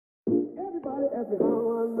Everybody ask me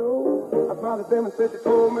how I know. I probably demonstrate she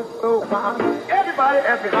told me so. Everybody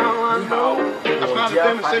ask me how I know. I probably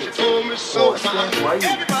demonstrate she told me so. 我先华语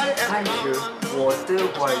开始我的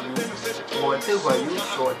华语，我的华语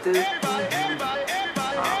说的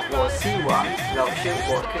我希望老师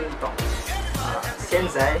我可以懂现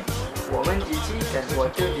在我们一起看我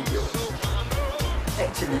的 video.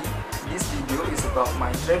 Actually, this video is about my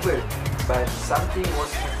travel, but something was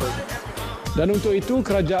happened. Dan untuk itu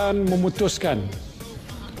kerajaan memutuskan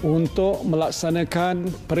untuk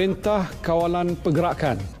melaksanakan perintah kawalan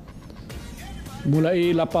pergerakan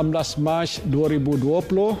mulai 18 Mac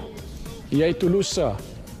 2020 iaitu lusa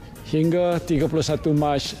hingga 31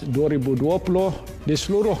 Mac 2020 di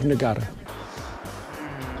seluruh negara.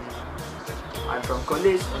 I'm from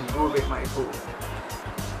college and go back my home.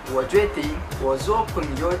 我决定我做朋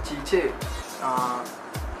友骑车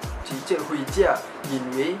回家，因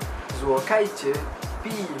为坐开车比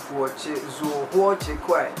火车坐火车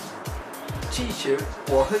快。其实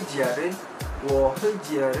我和家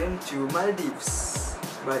人去 Maldives,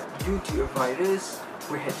 but due to a virus,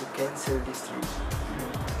 we had to cancel this trip.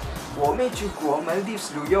 我没去过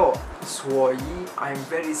Maldives 旅游，所以 I'm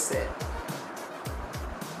very sad.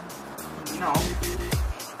 Now,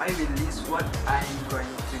 I will list what I'm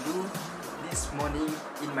going to do this morning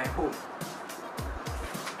in my home.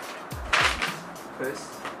 First,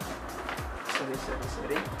 sorry.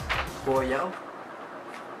 我要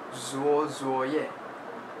做作业，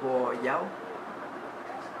我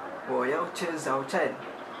要吃早餐，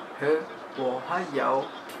和我还要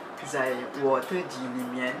在我的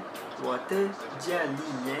家里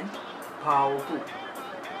面跑步。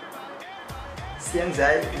现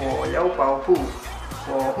在我要跑步，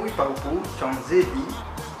我会跑步从这里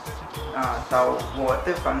到我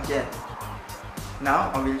的房间。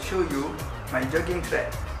Now I will show you my jogging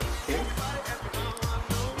track. Okay.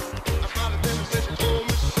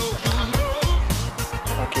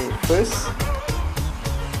 Okay, first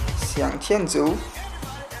向前走。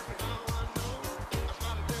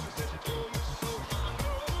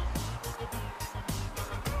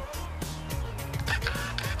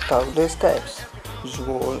到the steps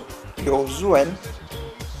右转，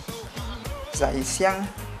再向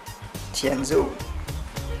前走。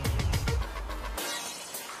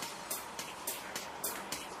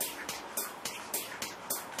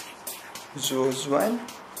左转，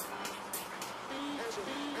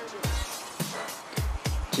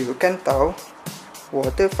就看到我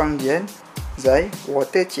的房间在我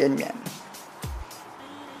的前面。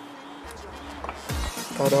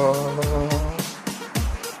哒哒。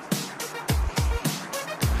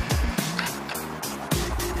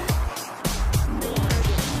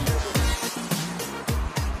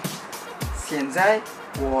现在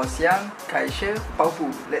我想开始跑步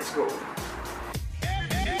 ，Let's go。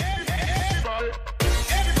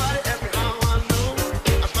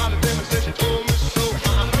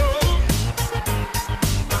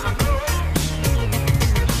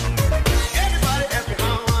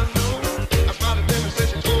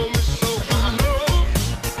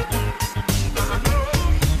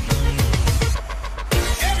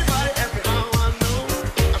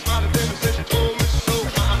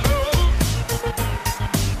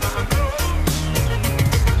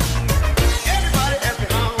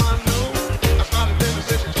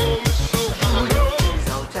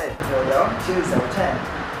吃早餐，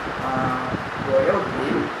我要饼，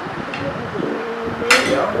我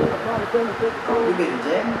要一个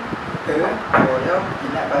煎，和我要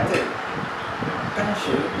peanut butter。但是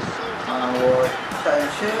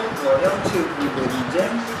我要吃一个煎，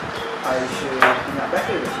还是peanut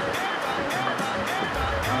butter？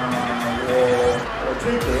我觉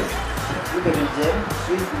得一个煎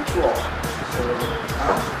最不错，所以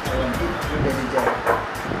我一个煎。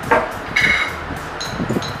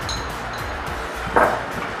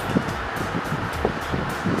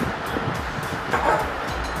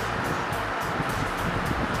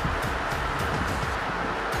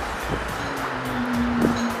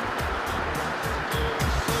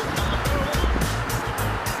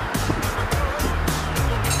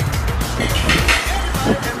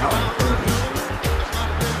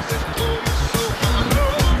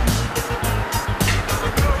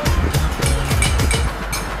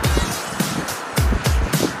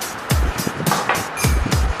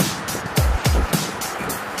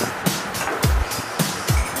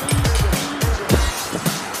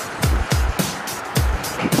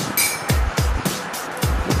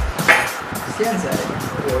现在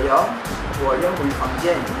我要回房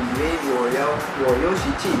间，因为我有事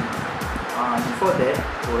情。Before that，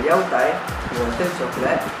我要带我的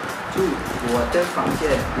chocolate 去我的房间。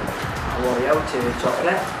我要吃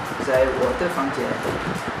chocolate，在我的房间。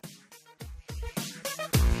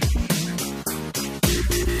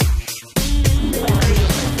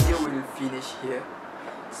Video will finish here.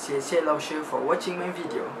 谢谢老师 for watching my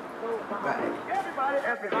video. Bye. Everybody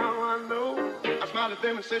ask me how I know. I smiled at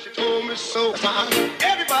them and said she told me so.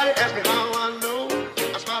 Everybody ask me how I know.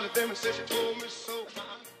 I smiled at them and said she told me so.